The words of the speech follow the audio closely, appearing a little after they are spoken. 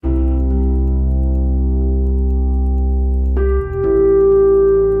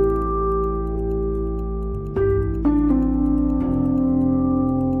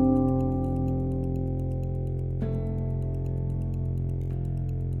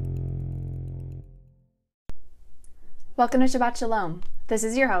Welcome to Shabbat Shalom. This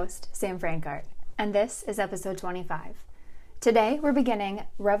is your host, Sam Frankart, and this is episode 25. Today, we're beginning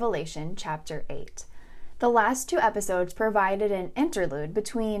Revelation chapter 8. The last two episodes provided an interlude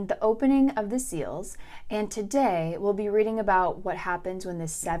between the opening of the seals, and today we'll be reading about what happens when the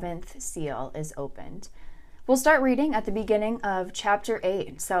seventh seal is opened. We'll start reading at the beginning of chapter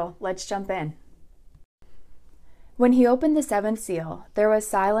 8, so let's jump in. When he opened the seventh seal, there was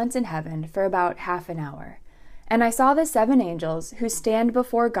silence in heaven for about half an hour. And I saw the seven angels who stand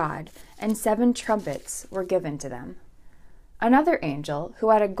before God, and seven trumpets were given to them. Another angel, who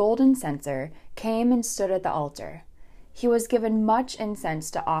had a golden censer, came and stood at the altar. He was given much incense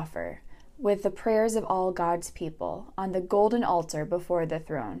to offer, with the prayers of all God's people, on the golden altar before the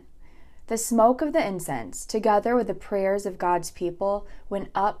throne. The smoke of the incense, together with the prayers of God's people,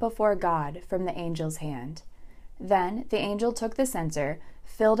 went up before God from the angel's hand. Then the angel took the censer,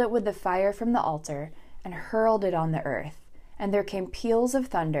 filled it with the fire from the altar, and hurled it on the earth, and there came peals of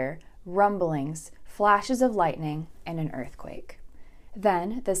thunder, rumblings, flashes of lightning, and an earthquake.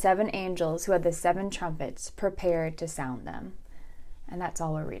 Then the seven angels who had the seven trumpets prepared to sound them. And that's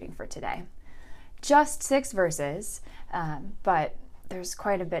all we're reading for today. Just 6 verses, but there's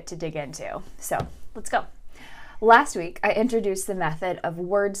quite a bit to dig into. So let's go. Last week, I introduced the method of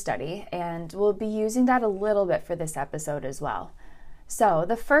word study, and we'll be using that a little bit for this episode as well. So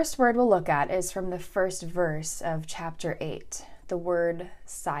the first word we'll look at is from the first verse of chapter 8, the word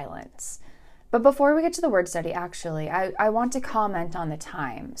silence. But before we get to the word study, actually, I want to comment on the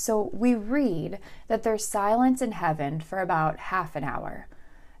time. So we read that there's silence in heaven for about half an hour.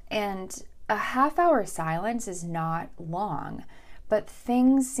 And a half-hour silence is not long, but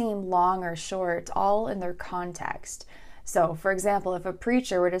things seem long or short all in their context. So, for example, if a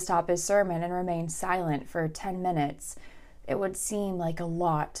preacher were to stop his sermon and remain silent for 10 minutes, it would seem like a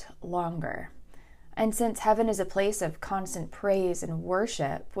lot longer. And since heaven is a place of constant praise and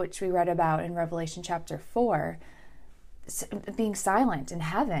worship, which we read about in Revelation chapter 4, being silent in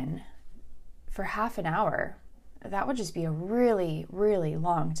heaven for half an hour, that would just be a really, really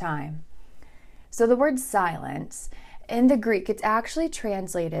long time. So the word silence, in the Greek, it's actually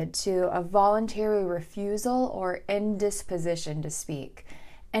translated to a voluntary refusal or indisposition to speak.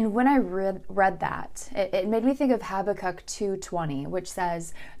 And when I read that, it made me think of Habakkuk 2:20, which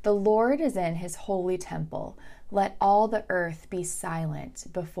says, "The Lord is in his holy temple. Let all the earth be silent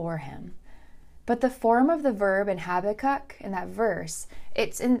before him." But the form of the verb in Habakkuk, in that verse,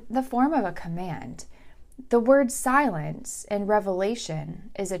 it's in the form of a command. The word silence in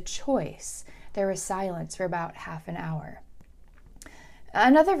Revelation is a choice. There was silence for about half an hour.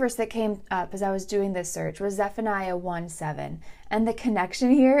 Another verse that came up as I was doing this search was Zephaniah 1:7, and the connection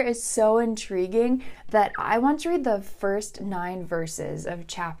here is so intriguing that I want to read the first 9 verses of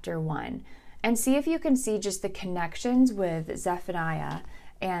chapter 1 and see if you can see just the connections with Zephaniah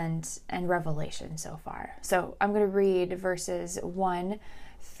and Revelation so far. So I'm going to read verses 1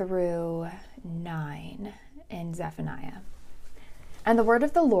 through 9 in Zephaniah. And the word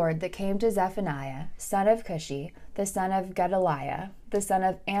of the Lord that came to Zephaniah, son of Cushi, the son of Gedaliah, the son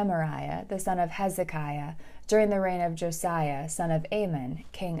of Amariah, the son of Hezekiah, during the reign of Josiah, son of Amon,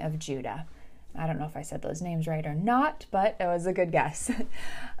 king of Judah. I don't know if I said those names right or not, but it was a good guess.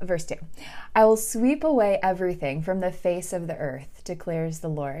 Verse 2. I will sweep away everything from the face of the earth, declares the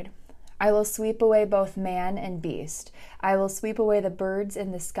Lord. I will sweep away both man and beast. I will sweep away the birds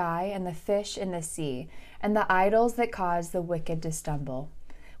in the sky and the fish in the sea, and the idols that cause the wicked to stumble.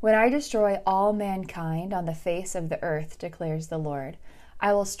 When I destroy all mankind on the face of the earth, declares the Lord,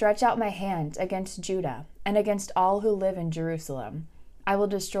 I will stretch out my hand against Judah and against all who live in Jerusalem. I will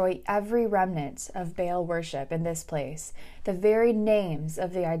destroy every remnant of Baal worship in this place, the very names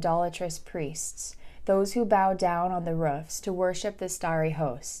of the idolatrous priests, those who bow down on the roofs to worship the starry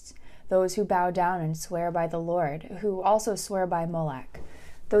hosts, those who bow down and swear by the Lord, who also swear by Molech,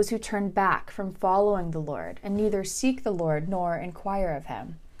 those who turn back from following the Lord and neither seek the Lord nor inquire of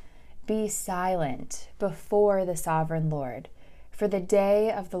him. Be silent before the sovereign Lord, for the day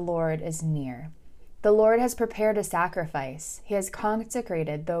of the Lord is near. The Lord has prepared a sacrifice. He has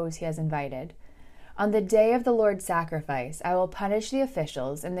consecrated those he has invited. On the day of the Lord's sacrifice, I will punish the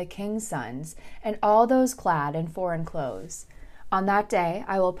officials and the king's sons and all those clad in foreign clothes. On that day,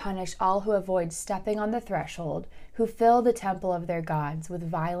 I will punish all who avoid stepping on the threshold, who fill the temple of their gods with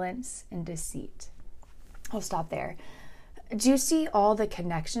violence and deceit. I'll stop there. Do you see all the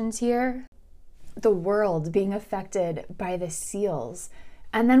connections here? The world being affected by the seals.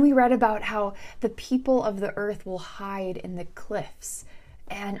 And then we read about how the people of the earth will hide in the cliffs.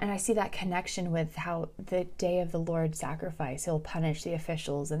 And I see that connection with how the day of the Lord's sacrifice, he'll punish the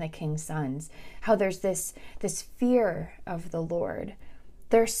officials and the king's sons, how there's this fear of the Lord.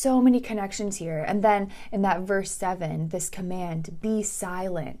 There are so many connections here. And then in that verse 7, this command, be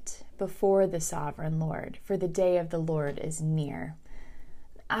silent before the sovereign Lord, for the day of the Lord is near.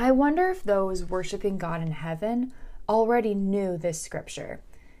 I wonder if those worshiping God in heaven already knew this scripture.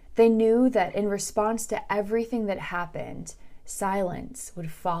 They knew that in response to everything that happened, silence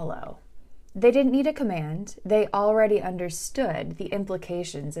would follow. They didn't need a command. They already understood the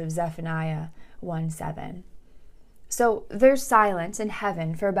implications of Zephaniah 1:7. So there's silence in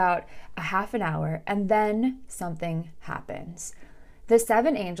heaven for about a half an hour, and then something happens. The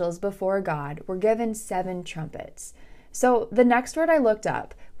 7 angels before God were given 7 trumpets. So the next word I looked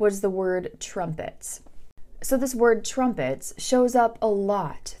up was the word trumpets. So this word trumpets shows up a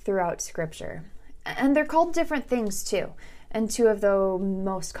lot throughout Scripture. And they're called different things too. And 2 of the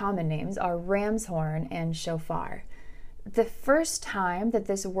most common names are ram's horn and shofar. The first time that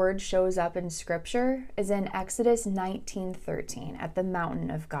this word shows up in Scripture is in Exodus 19:13 at the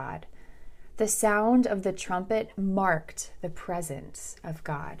mountain of God. The sound of the trumpet marked the presence of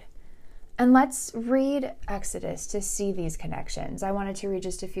God. And let's read Exodus to see these connections. I wanted to read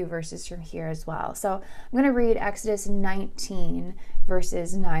just a few verses from here as well. So I'm going to read Exodus 19,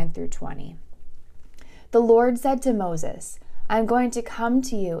 verses 9 through 20. The Lord said to Moses, I am going to come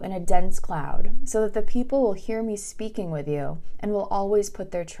to you in a dense cloud, so that the people will hear me speaking with you and will always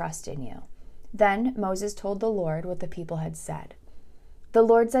put their trust in you. Then Moses told the Lord what the people had said. The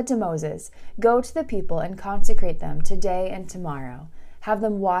Lord said to Moses, go to the people and consecrate them today and tomorrow. Have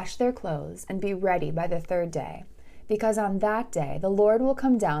them wash their clothes and be ready by the 3rd day, because on that day the Lord will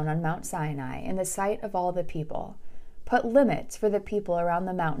come down on Mount Sinai in the sight of all the people. Put limits for the people around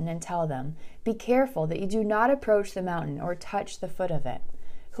the mountain and tell them, be careful that you do not approach the mountain or touch the foot of it.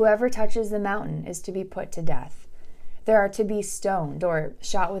 Whoever touches the mountain is to be put to death. They are to be stoned or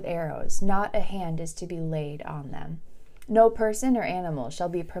shot with arrows. Not a hand is to be laid on them. No person or animal shall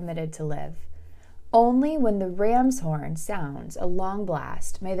be permitted to live. Only when the ram's horn sounds a long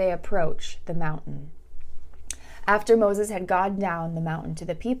blast may they approach the mountain. After Moses had gone down the mountain to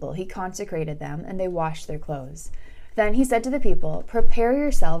the people, he consecrated them, and they washed their clothes. Then he said to the people, prepare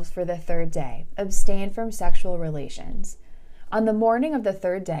yourselves for the 3rd day. Abstain from sexual relations. On the morning of the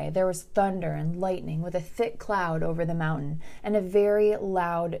 3rd day, there was thunder and lightning with a thick cloud over the mountain and a very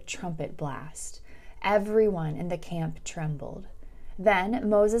loud trumpet blast. Everyone in the camp trembled. Then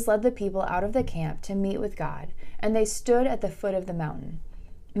Moses led the people out of the camp to meet with God, and they stood at the foot of the mountain.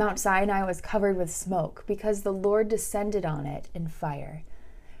 Mount Sinai was covered with smoke because the Lord descended on it in fire.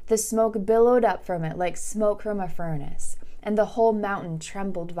 The smoke billowed up from it like smoke from a furnace, and the whole mountain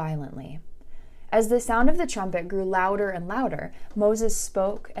trembled violently. As the sound of the trumpet grew louder and louder, Moses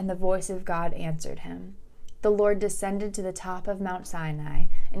spoke, and the voice of God answered him. The Lord descended to the top of Mount Sinai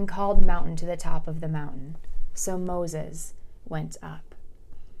and called mountain to the top of the mountain. So Moses went up.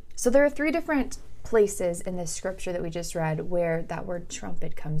 So there are 3 different places in this scripture that we just read where that word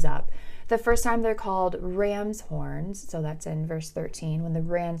trumpet comes up. The first time they're called ram's horns, so that's in verse 13, when the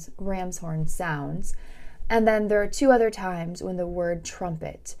ram's horn sounds. And then there are 2 other times when the word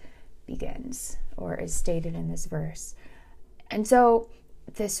trumpet begins or is stated in this verse. And so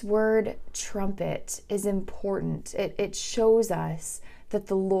this word trumpet is important. It shows us that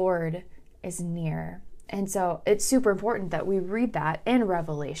the Lord is near. And so it's super important that we read that in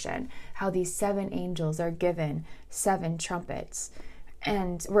Revelation, how these 7 angels are given 7 trumpets.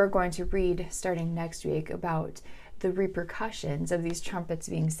 And we're going to read, starting next week, about the repercussions of these trumpets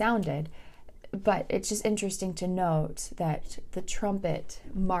being sounded. But it's just interesting to note that the trumpet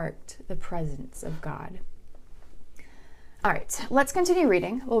marked the presence of God. All right, let's continue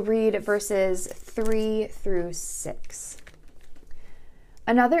reading. We'll read verses 3 through 6.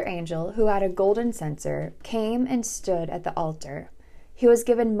 Another angel who had a golden censer came and stood at the altar. He was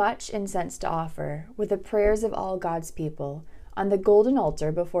given much incense to offer, with the prayers of all God's people, on the golden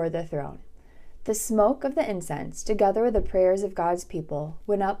altar before the throne. The smoke of the incense, together with the prayers of God's people,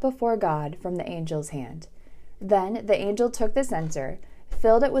 went up before God from the angel's hand. Then the angel took the censer,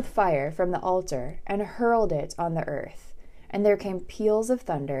 filled it with fire from the altar, and hurled it on the earth. And there came peals of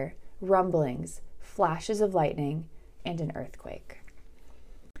thunder, rumblings, flashes of lightning, and an earthquake.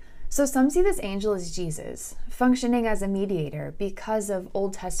 So some see this angel as Jesus, functioning as a mediator because of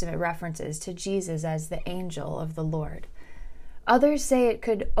Old Testament references to Jesus as the angel of the Lord. Others say it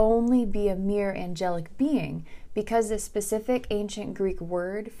could only be a mere angelic being because the specific ancient Greek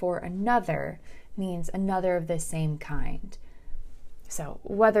word for another means another of the same kind. So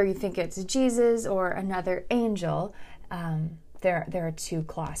whether you think it's Jesus or another angel, there are two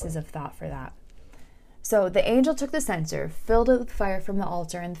classes of thought for that. So the angel took the censer, filled it with fire from the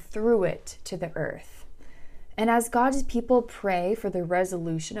altar, and threw it to the earth. And as God's people pray for the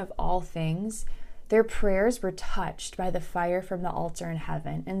resolution of all things, their prayers were touched by the fire from the altar in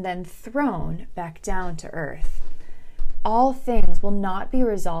heaven and then thrown back down to earth. All things will not be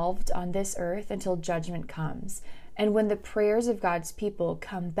resolved on this earth until judgment comes. And when the prayers of God's people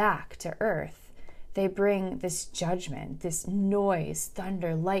come back to earth, they bring this judgment, this noise,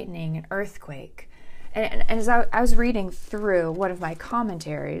 thunder, lightning, and earthquake. And as I was reading through one of my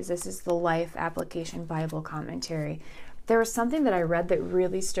commentaries, this is the Life Application Bible Commentary, there was something that I read that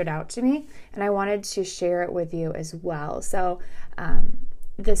really stood out to me, and I wanted to share it with you as well. So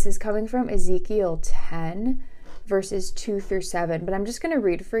this is coming from Ezekiel 10, verses 2 through 7, but I'm just going to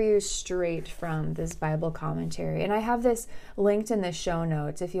read for you straight from this Bible commentary. And I have this linked in the show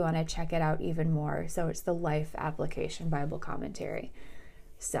notes if you want to check it out even more. So it's the Life Application Bible Commentary.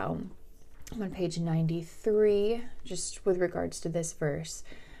 So I'm on page 93, just with regards to this verse.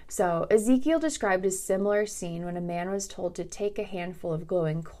 So Ezekiel described a similar scene when a man was told to take a handful of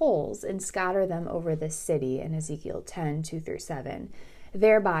glowing coals and scatter them over the city in Ezekiel 10, 2 through 7,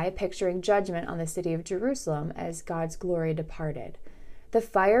 thereby picturing judgment on the city of Jerusalem as God's glory departed. The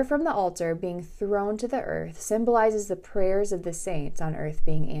fire from the altar being thrown to the earth symbolizes the prayers of the saints on earth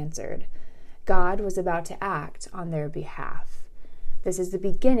being answered. God was about to act on their behalf. This is the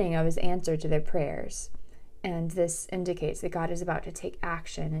beginning of his answer to their prayers. And this indicates that God is about to take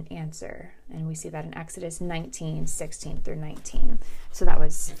action and answer. And we see that in Exodus 19, 16 through 19. So that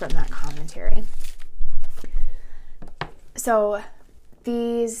was from that commentary. So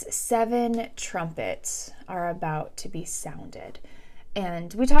these 7 trumpets are about to be sounded.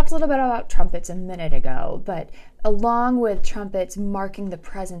 And we talked a little bit about trumpets a minute ago, but along with trumpets marking the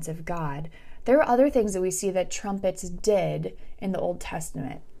presence of God, there are other things that we see that trumpets did in the Old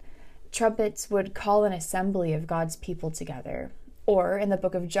Testament. Trumpets would call an assembly of God's people together. Or in the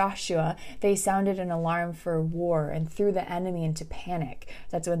book of Joshua, they sounded an alarm for war and threw the enemy into panic.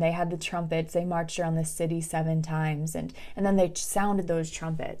 That's when they had the trumpets. They marched around the city 7 times, and then they sounded those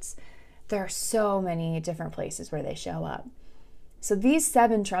trumpets. There are so many different places where they show up. So these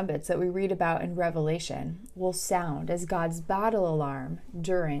 7 trumpets that we read about in Revelation will sound as God's battle alarm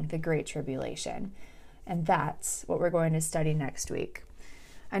during the Great Tribulation. And that's what we're going to study next week.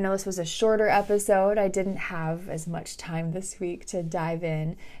 I know this was a shorter episode. I didn't have as much time this week to dive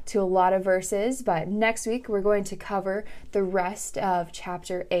in to a lot of verses, but next week we're going to cover the rest of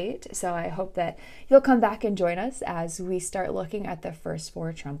chapter 8. So I hope that you'll come back and join us as we start looking at the first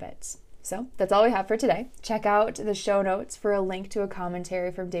 4 trumpets. So that's all we have for today. Check out the show notes for a link to a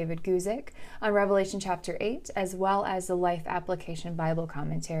commentary from David Guzik on Revelation chapter 8, as well as the Life Application Bible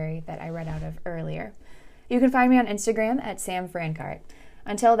Commentary that I read out of earlier. You can find me on Instagram at Sam Frankart.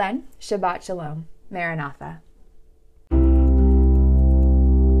 Until then, Shabbat Shalom. Maranatha.